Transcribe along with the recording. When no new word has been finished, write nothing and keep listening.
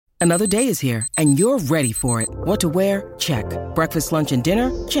Another day is here, and you're ready for it. What to wear? Check. Breakfast, lunch, and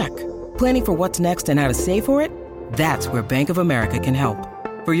dinner? Check. Planning for what's next and how to save for it? That's where Bank of America can help.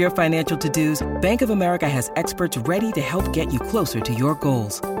 For your financial to-dos, Bank of America has experts ready to help get you closer to your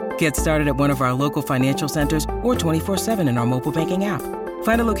goals. Get started at one of our local financial centers or 24/7 in our mobile banking app.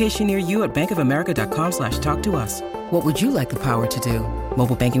 Find a location near you at bankofamerica.com/talktous. What would you like the power to do?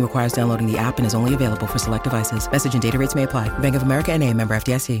 Mobile banking requires downloading the app and is only available for select devices. Message and data rates may apply. Bank of America N.A., member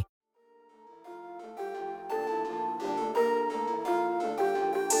FDIC.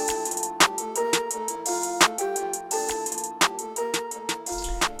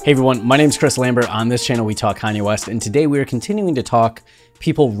 Hey everyone, my name is Chris Lambert. On this channel, we talk Kanye West, and today we are continuing to talk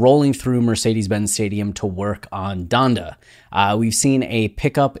people rolling through Mercedes-Benz Stadium to work on Donda. We've seen a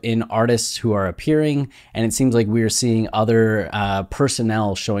pickup in artists who are appearing, and it seems like we're seeing other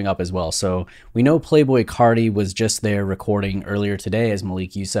personnel showing up as well. So we know Playboi Carti was just there recording earlier today as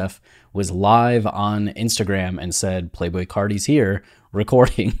Malik Yusef was live on Instagram and said, Playboi Carti's here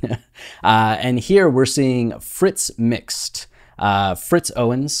recording. And here we're seeing Fritz Mixed. Fritz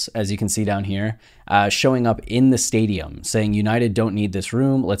Owens, as you can see down here, showing up in the stadium saying, United don't need this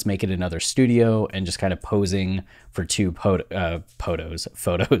room, let's make it another studio, and just kind of posing for two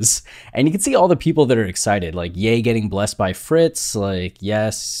photos. And you can see all the people that are excited, like Ye getting blessed by Fritz, like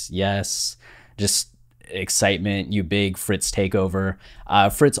yes, just excitement, you big Fritz takeover.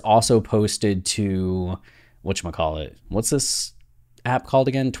 Fritz also posted to, whatchamacallit, what's this app called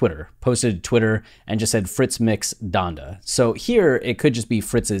again? Twitter. Posted to Twitter and just said Fritz Mix Donda. So here it could just be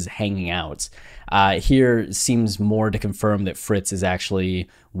Fritz's hanging out. Here seems more to confirm that Fritz is actually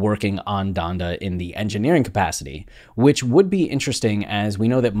working on Donda in the engineering capacity, which would be interesting as we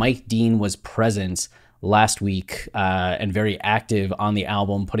know that Mike Dean was present last week and very active on the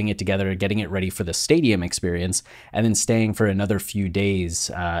album, putting it together, getting it ready for the stadium experience, and then staying for another few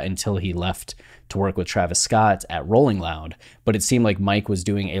days until he left to work with Travis Scott at Rolling Loud. But it seemed like Mike was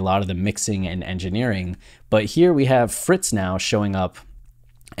doing a lot of the mixing and engineering. But here we have Fritz now showing up,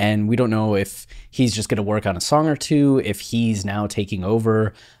 and we don't know if he's just going to work on a song or two, if he's now taking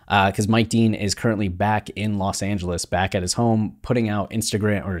over, because Mike Dean is currently back in Los Angeles, back at his home, putting out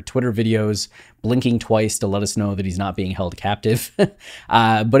Instagram or Twitter videos, blinking twice to let us know that he's not being held captive.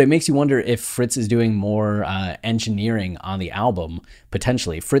 But it makes you wonder if Fritz is doing more engineering on the album,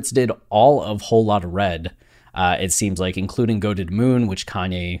 potentially. Fritz did all of Whole Lotta Red, it seems like, including Go to the Moon, which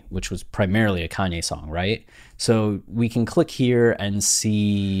was primarily a Kanye song, right? So we can click here and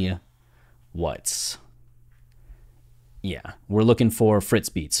see we're looking for Fritz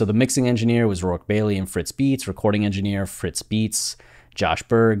Beats. So the mixing engineer was Rourke Bailey and Fritz Beats, recording engineer Fritz Beats, Josh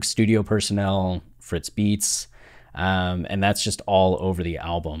Berg, studio personnel Fritz Beats, and that's just all over the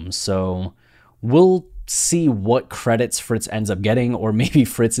album. So we'll see what credits Fritz ends up getting, or maybe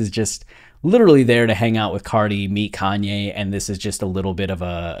Fritz is just literally there to hang out with Carti, meet Kanye, and this is just a little bit of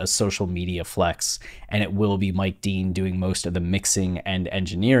a social media flex, and it will be Mike Dean doing most of the mixing and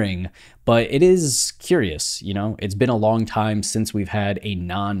engineering. But it is curious, it's been a long time since we've had a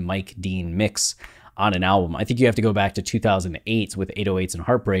non-Mike Dean mix on an album. I think you have to go back to 2008 with 808s and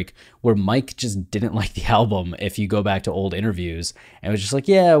Heartbreak, where Mike just didn't like the album. If you go back to old interviews, and it was just like,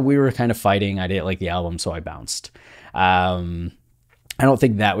 yeah, we were kind of fighting, I didn't like the album, so I bounced. I don't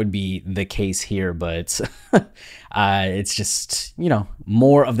think that would be the case here, but it's just,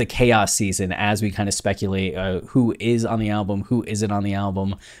 more of the chaos season as we kind of speculate who is on the album, who isn't on the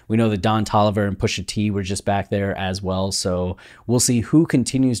album. We know that Don Toliver and Pusha T were just back there as well, so we'll see who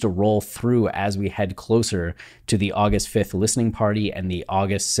continues to roll through as we head closer to the August 5th listening party and the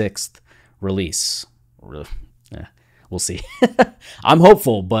August 6th release. We'll see. I'm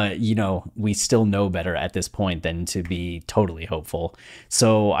hopeful, but we still know better at this point than to be totally hopeful.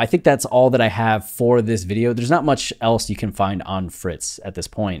 So I think that's all that I have for this video. There's not much else you can find on Fritz at this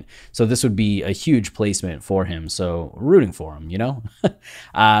point. So this would be a huge placement for him. So rooting for him,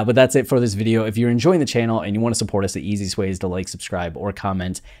 But that's it for this video. If you're enjoying the channel and you want to support us, the easiest way is to like, subscribe, or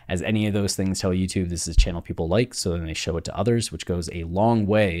comment, as any of those things tell YouTube this is a channel people like, so then they show it to others, which goes a long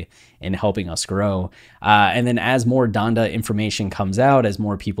way in helping us grow. And then as more Donda information comes out, as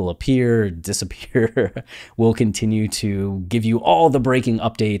more people appear, disappear, we'll continue to give you all the breaking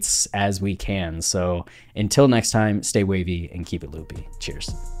updates as we can. So until next time, stay wavy and keep it loopy. Cheers.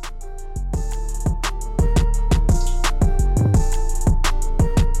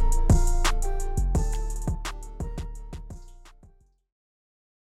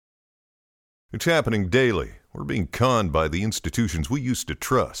 It's happening daily. We're being conned by the institutions we used to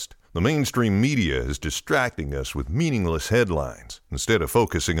trust. The mainstream media is distracting us with meaningless headlines instead of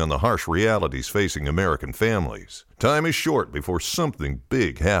focusing on the harsh realities facing American families. Time is short before something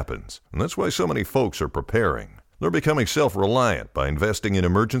big happens, and that's why so many folks are preparing. They're becoming self-reliant by investing in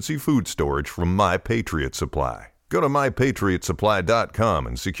emergency food storage from My Patriot Supply. Go to MyPatriotSupply.com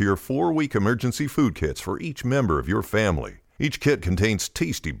and secure 4-week emergency food kits for each member of your family. Each kit contains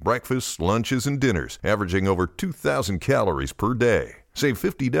tasty breakfasts, lunches, and dinners, averaging over 2,000 calories per day. Save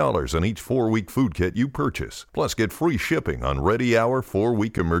 $50 on each 4-week food kit you purchase. Plus, get free shipping on Ready Hour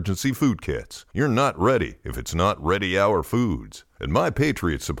 4-week emergency food kits. You're not ready if it's not Ready Hour foods. At My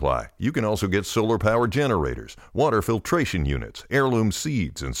Patriot Supply, you can also get solar power generators, water filtration units, heirloom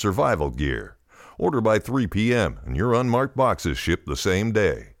seeds, and survival gear. Order by 3 p.m. and your unmarked boxes ship the same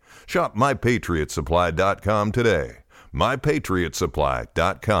day. Shop MyPatriotSupply.com today.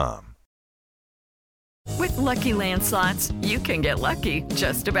 MyPatriotSupply.com. With Lucky Land Slots, you can get lucky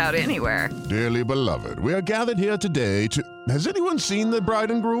just about anywhere. Dearly beloved, we are gathered here today to... Has anyone seen the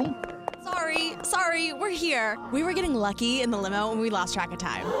bride and groom? Sorry, we're here. We were getting lucky in the limo and we lost track of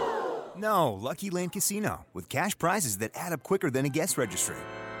time. No, Lucky Land Casino, with cash prizes that add up quicker than a guest registry.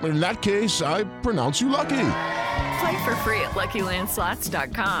 In that case, I pronounce you lucky. Play for free at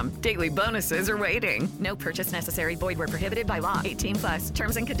LuckyLandSlots.com. Daily bonuses are waiting. No purchase necessary. Void where prohibited by law. 18+.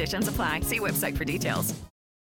 Terms and conditions apply. See website for details.